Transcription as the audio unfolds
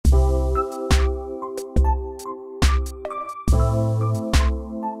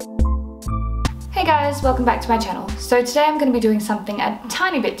guys, welcome back to my channel. So today I'm going to be doing something a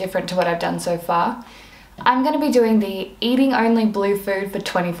tiny bit different to what I've done so far. I'm going to be doing the eating only blue food for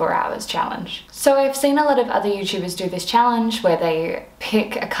 24 hours challenge. So I've seen a lot of other YouTubers do this challenge where they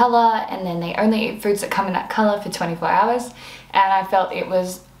pick a colour and then they only eat foods that come in that colour for 24 hours, and I felt it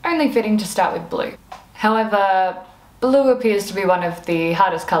was only fitting to start with blue. However, blue appears to be one of the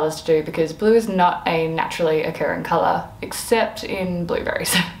hardest colours to do because blue is not a naturally occurring colour except in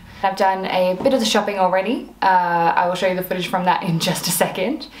blueberries. I've done a bit of the shopping already. I will show you the footage from that in just a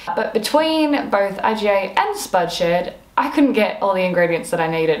second. But between both IGA and Spud Shed, I couldn't get all the ingredients that I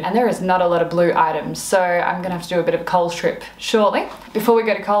needed, and there is not a lot of blue items, so I'm gonna have to do a bit of a Coles trip shortly. Before we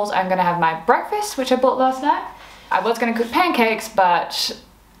go to Coles, I'm gonna have my breakfast, which I bought last night. I was gonna cook pancakes, but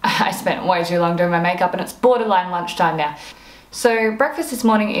I spent way too long doing my makeup and it's borderline lunchtime now. So breakfast this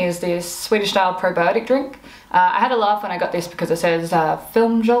morning is this Swedish style probiotic drink. I had a laugh when I got this because it says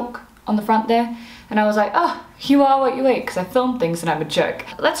film jolk on the front there, and I was like, oh, you are what you eat, because I film things and I'm a joke.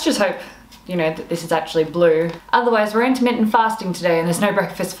 Let's just hope, you know, that this is actually blue. Otherwise we're intermittent fasting today and there's no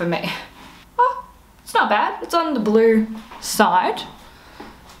breakfast for me. Oh, it's not bad. It's on the blue side.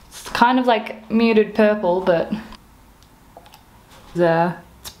 It's kind of like muted purple, but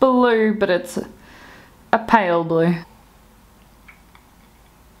it's blue, but it's a pale blue.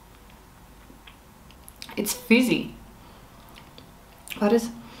 It's fizzy. What is...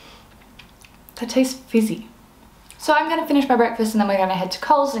 that tastes fizzy. So I'm gonna finish my breakfast and then we're gonna head to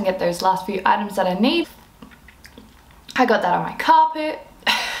Coles and get those last few items that I need. I got that on my carpet.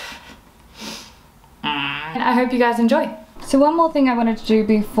 And I hope you guys enjoy. So one more thing I wanted to do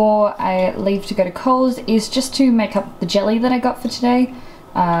before I leave to go to Coles is just to make up the jelly that I got for today.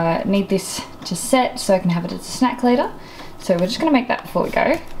 Need this to set so I can have it as a snack later. So we're just gonna make that before we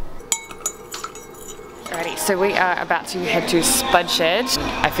go. Alrighty, so we are about to head to Spud Shed.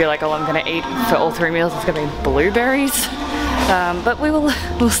 I feel like all I'm going to eat for all 3 meals is going to be blueberries. But we'll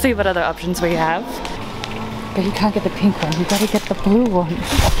see what other options we have. But you can't get the pink one, you gotta get the blue one.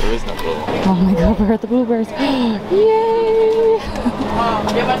 There is no blue one. Oh my god, we're at the blueberries. Yay!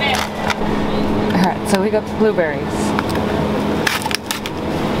 Alright, so we got blueberries.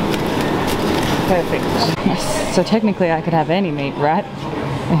 Perfect. So technically I could have any meat, right?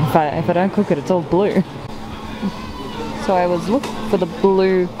 If I don't cook it, it's all blue. So I was looking for the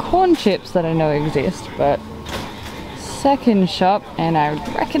blue corn chips that I know exist, but second shop, and I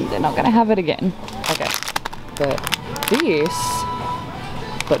reckon they're not gonna have it again. Okay, but this,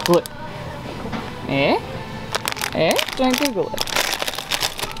 but blue. Don't Google it.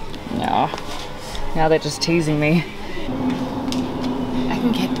 No, now they're just teasing me. I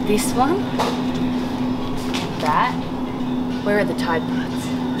can get this one. That. Where are the Tide Pods?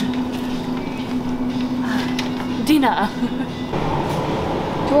 Dinner.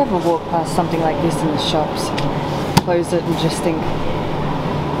 Do you ever walk past something like this in the shops, close it and just think,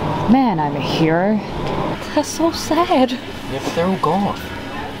 man, I'm a hero? That's so sad. Yeah, but they're all gone.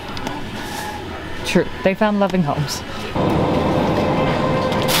 True, they found loving homes.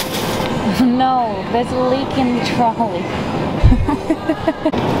 No, there's a leak in the trolley.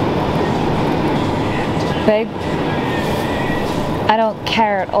 Babe, I don't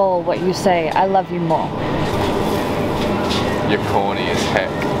care at all what you say. I love you more. You're corny as heck.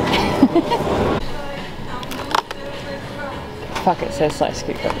 Fuck, it says sliced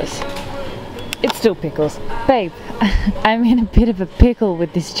cucumbers. It's still pickles. Babe, I'm in a bit of a pickle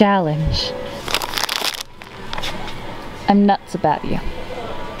with this challenge. I'm nuts about you.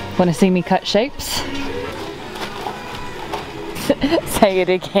 Wanna see me cut shapes? Say it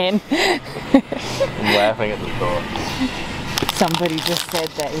again. I'm laughing at the thought. Somebody just said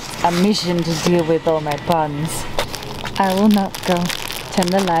that it's a mission to deal with all my puns. I will not go. Turn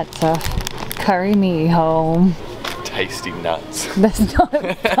the lights off. Curry me home. Tasty nuts. That's not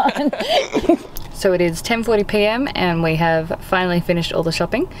fun. So it is 10:40 p.m. and we have finally finished all the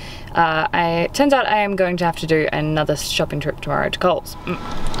shopping. Turns out I am going to have to do another shopping trip tomorrow to Coles.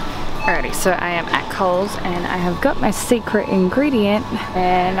 Alrighty, so I am at Coles and I have got my secret ingredient,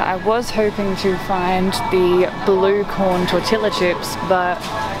 and I was hoping to find the blue corn tortilla chips, but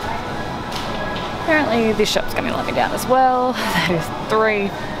apparently this shop's going to let me down as well. That is 3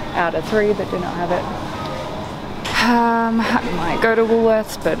 out of 3 that do not have it. I might go to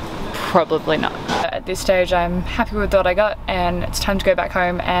Woolworths, but probably not. At this stage I'm happy with what I got and it's time to go back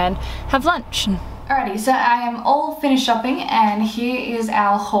home and have lunch. Alrighty, so I am all finished shopping and here is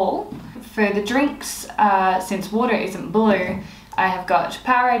our haul. For the drinks, since water isn't blue, I have got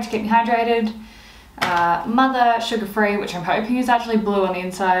Powerade to keep me hydrated, Mother sugar-free, which I'm hoping is actually blue on the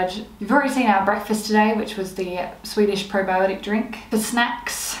inside. You've already seen our breakfast today, which was the Swedish probiotic drink. For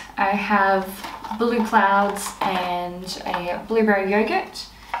snacks, I have blue clouds and a blueberry yogurt.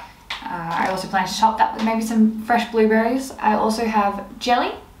 I also plan to top that with maybe some fresh blueberries. I also have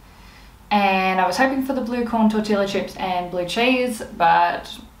jelly, and I was hoping for the blue corn tortilla chips and blue cheese,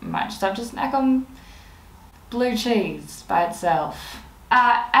 but might just have to snack on blue cheese by itself.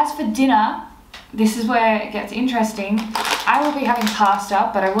 As for dinner, this is where it gets interesting. I will be having pasta,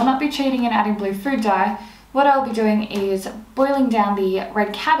 but I will not be cheating and adding blue food dye. What I'll be doing is boiling down the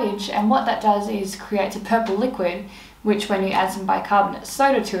red cabbage, and what that does is creates a purple liquid, which when you add some bicarbonate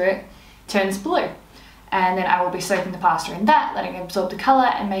soda to it, turns blue. And then I will be soaking the pasta in that, letting it absorb the colour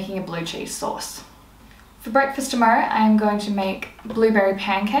and making a blue cheese sauce. For breakfast tomorrow, I am going to make blueberry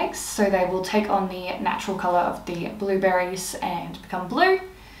pancakes, so they will take on the natural colour of the blueberries and become blue.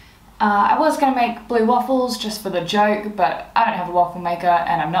 I was going to make blue waffles just for the joke, but I don't have a waffle maker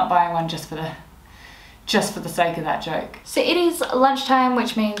and I'm not buying one just for the sake of that joke. So it is lunchtime,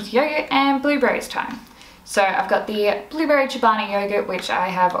 which means yogurt and blueberries time. So I've got the blueberry Chobani yogurt, which I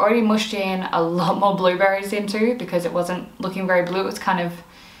have already mushed in a lot more blueberries into because it wasn't looking very blue, it was kind of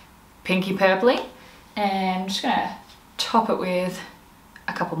pinky purpley. And I'm just gonna top it with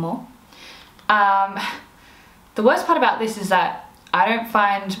a couple more. The worst part about this is that I don't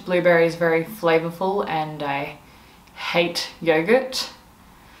find blueberries very flavorful and I hate yogurt.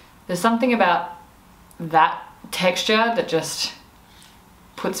 There's something about that texture that just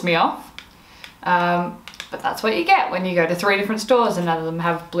puts me off. But that's what you get when you go to 3 different stores and none of them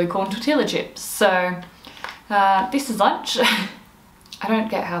have blue corn tortilla chips. So this is lunch. I don't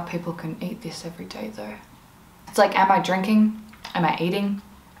get how people can eat this every day though. It's like, am I drinking? Am I eating?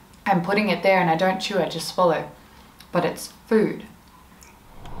 I'm putting it there and I don't chew, I just swallow. But it's food.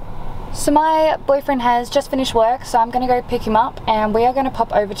 So my boyfriend has just finished work, so I'm going to go pick him up and we are going to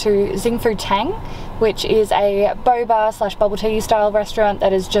pop over to Xingfu Tang, which is a boba / bubble tea style restaurant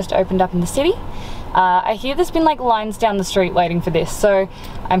that has just opened up in the city. I hear there's been like lines down the street waiting for this, so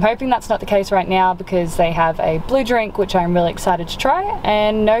I'm hoping that's not the case right now because they have a blue drink which I'm really excited to try,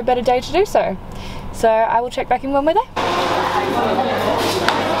 and no better day to do so. So I will check back in when we're there.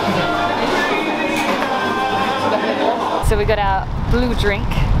 So we got our blue drink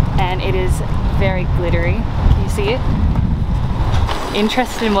and it is very glittery. Can you see it?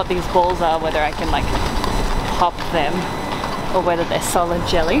 Interested in what these balls are, whether I can like pop them or whether they're solid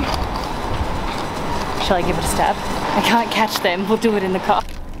jelly. Shall I give it a stab? I can't catch them, we'll do it in the car.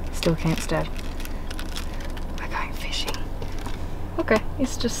 Still can't stab. We're going fishing. Okay,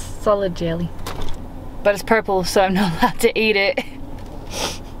 it's just solid jelly. But it's purple, so I'm not allowed to eat it.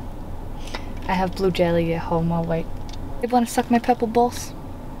 I have blue jelly at home, I'll wait. You want to suck my purple balls?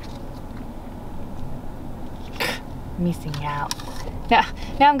 Missing out. Now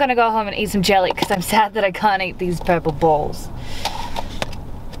I'm gonna go home and eat some jelly because I'm sad that I can't eat these purple balls.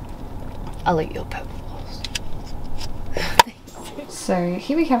 I'll eat your purple balls. So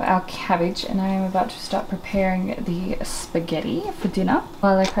here we have our cabbage and I am about to start preparing the spaghetti for dinner.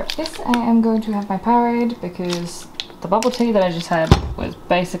 While I prep this, I am going to have my Powerade because the bubble tea that I just had was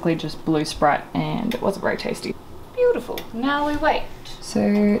basically just blue Sprite and it wasn't very tasty. Beautiful. Now we wait. So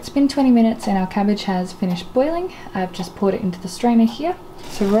it's been 20 minutes and our cabbage has finished boiling. I've just poured it into the strainer here.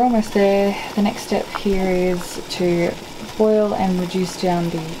 So we're almost there. The next step here is to boil and reduce down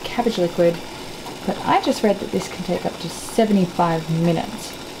the cabbage liquid. But I just read that this can take up to 75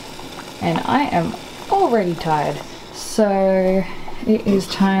 minutes. And I am already tired. So it is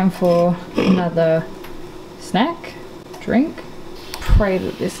time for another snack, drink. Pray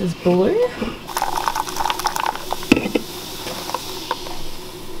that this is blue.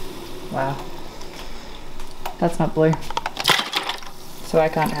 Wow, that's not blue, so I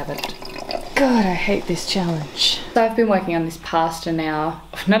can't have it. God, I hate this challenge. So I've been working on this pasta now,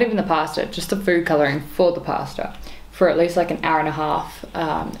 not even the pasta, just the food colouring for the pasta, for at least like an hour and a half.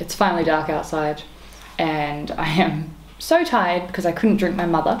 It's finally dark outside and I am so tired because I couldn't drink my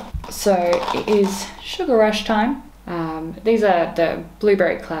mother. So it is sugar rush time. These are the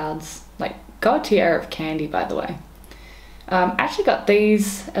blueberry clouds, like god tier of candy by the way. I actually got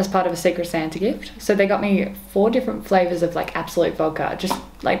these as part of a Secret Santa gift. So they got me 4 different flavours of like Absolute Vodka, just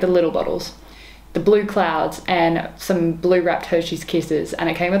like the little bottles. The blue clouds and some blue wrapped Hershey's Kisses, and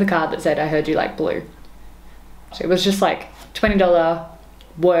it came with a card that said, I heard you like blue. So it was just like $20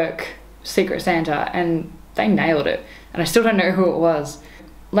 work Secret Santa and they nailed it. And I still don't know who it was.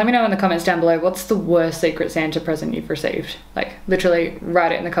 Let me know in the comments down below, what's the worst Secret Santa present you've received? Like literally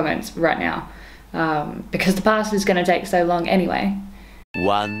write it in the comments right now. Because the pasta is going to take so long anyway.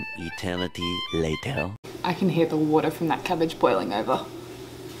 One eternity later. I can hear the water from that cabbage boiling over.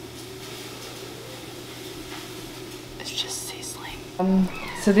 It's just sizzling.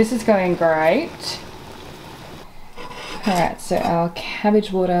 So this is going great. Alright, so our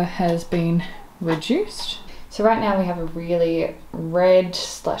cabbage water has been reduced. So right now we have a really red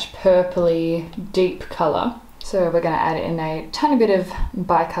slash purpley deep colour. So we're going to add in a tiny bit of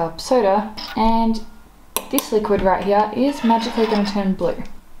bicarb soda, and this liquid right here is magically going to turn blue.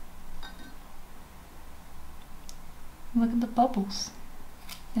 Look at the bubbles.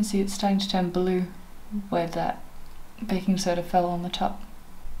 And see, it's starting to turn blue where that baking soda fell on the top.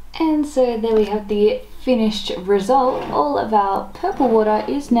 And so there we have the finished result. All of our purple water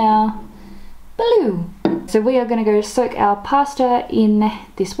is now blue. So we are going to go soak our pasta in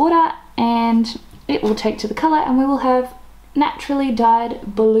this water, and it will take to the colour, and we will have naturally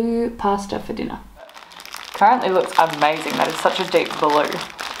dyed blue pasta for dinner. Currently looks amazing. That is such a deep blue.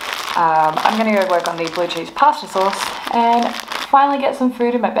 I'm going to go work on the blue cheese pasta sauce and finally get some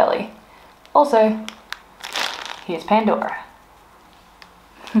food in my belly. Also, here's Pandora.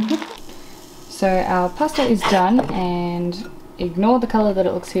 So our pasta is done, and ignore the colour that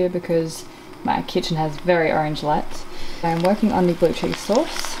it looks here because my kitchen has very orange lights. I'm working on the blue cheese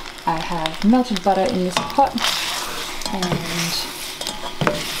sauce. I have melted butter in this pot and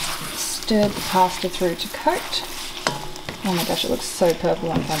stirred the pasta through to coat. Oh my gosh, it looks so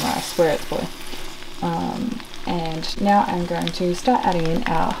purple on camera, I swear it's blue. And now I'm going to start adding in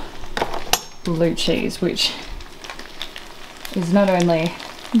our blue cheese, which is not only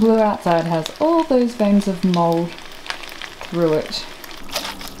blue outside, has all those veins of mould through it.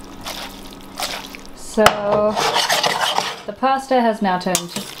 So the pasta has now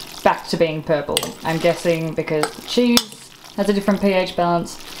turned back to being purple. I'm guessing because the cheese has a different pH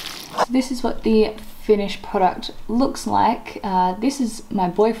balance. So this is what the finished product looks like. This is my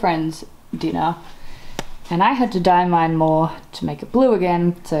boyfriend's dinner, and I had to dye mine more to make it blue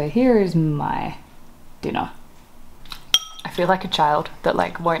again, so here is my dinner. I feel like a child that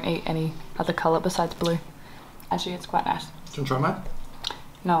like won't eat any other colour besides blue. Actually, it's quite nice. Do you want to try mine?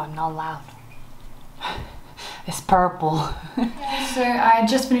 No, I'm not allowed. It's purple. So I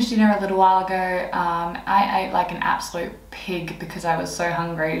just finished dinner a little while ago. I ate like an absolute pig because I was so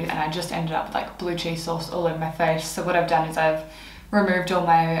hungry, and I just ended up with like blue cheese sauce all over my face. So what I've done is I've removed all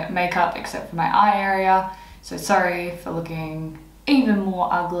my makeup except for my eye area. So sorry for looking even more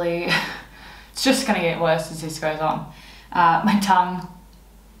ugly. It's just gonna get worse as this goes on. My tongue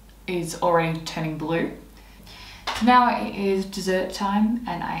is already turning blue. Now it is dessert time,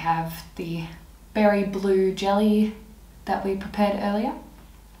 and I have the berry blue jelly that we prepared earlier.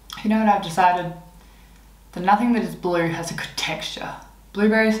 You know what I've decided? That nothing that is blue has a good texture.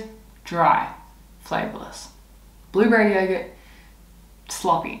 Blueberries, dry, flavourless. Blueberry yogurt,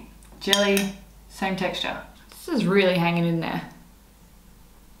 sloppy. Jelly, same texture. This is really hanging in there.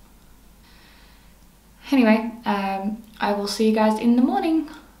 Anyway, I will see you guys in the morning.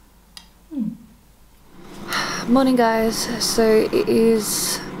 Morning guys, so it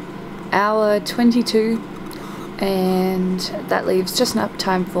is hour 22 and that leaves just enough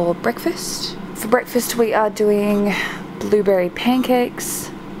time for breakfast. For breakfast we are doing blueberry pancakes.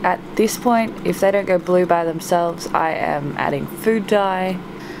 At this point, if they don't go blue by themselves, I am adding food dye.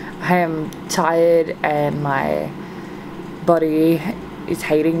 I am tired and my body is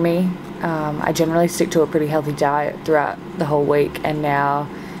hating me. I generally stick to a pretty healthy diet throughout the whole week, and now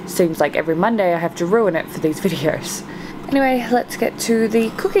seems like every Monday I have to ruin it for these videos. Anyway, let's get to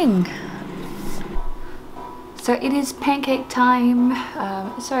the cooking. So it is pancake time.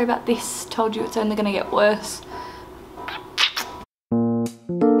 Sorry about this, told you it's only gonna get worse.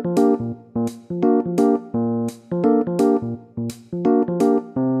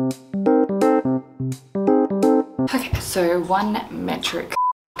 Okay, so 1 metric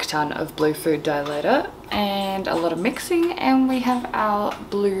ton of blue food dye later and a lot of mixing, and we have our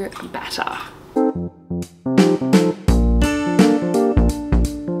blue batter.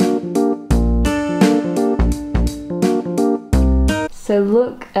 So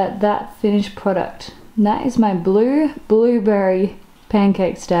look at that finished product. That is my blueberry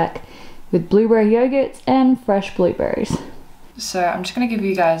pancake stack with blueberry yogurts and fresh blueberries. So I'm just gonna give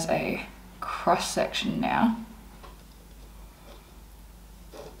you guys a cross section now.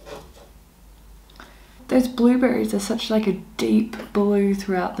 Those blueberries are such like a deep blue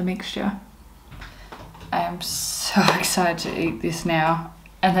throughout the mixture. I am so excited to eat this now,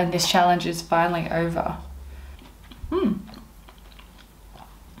 and then this challenge is finally over.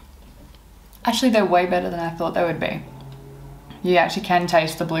 Actually, they're way better than I thought they would be. You actually can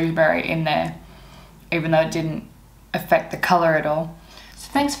taste the blueberry in there, even though it didn't affect the colour at all. So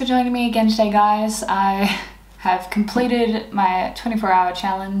thanks for joining me again today, guys. I have completed my 24-hour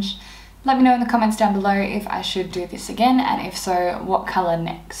challenge. Let me know in the comments down below if I should do this again, and if so, what colour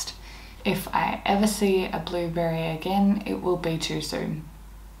next. If I ever see a blueberry again, it will be too soon.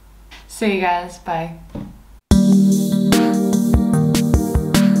 See you guys, bye.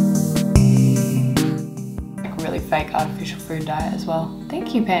 Like really fake artificial food diet as well.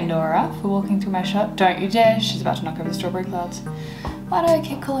 Thank you, Pandora, for walking through my shop. Don't you dare, she's about to knock over the strawberry clouds. Why do I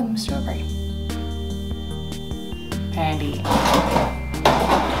keep calling them strawberry? Pandy.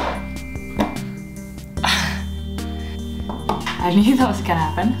 I knew that was gonna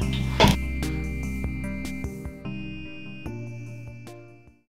happen.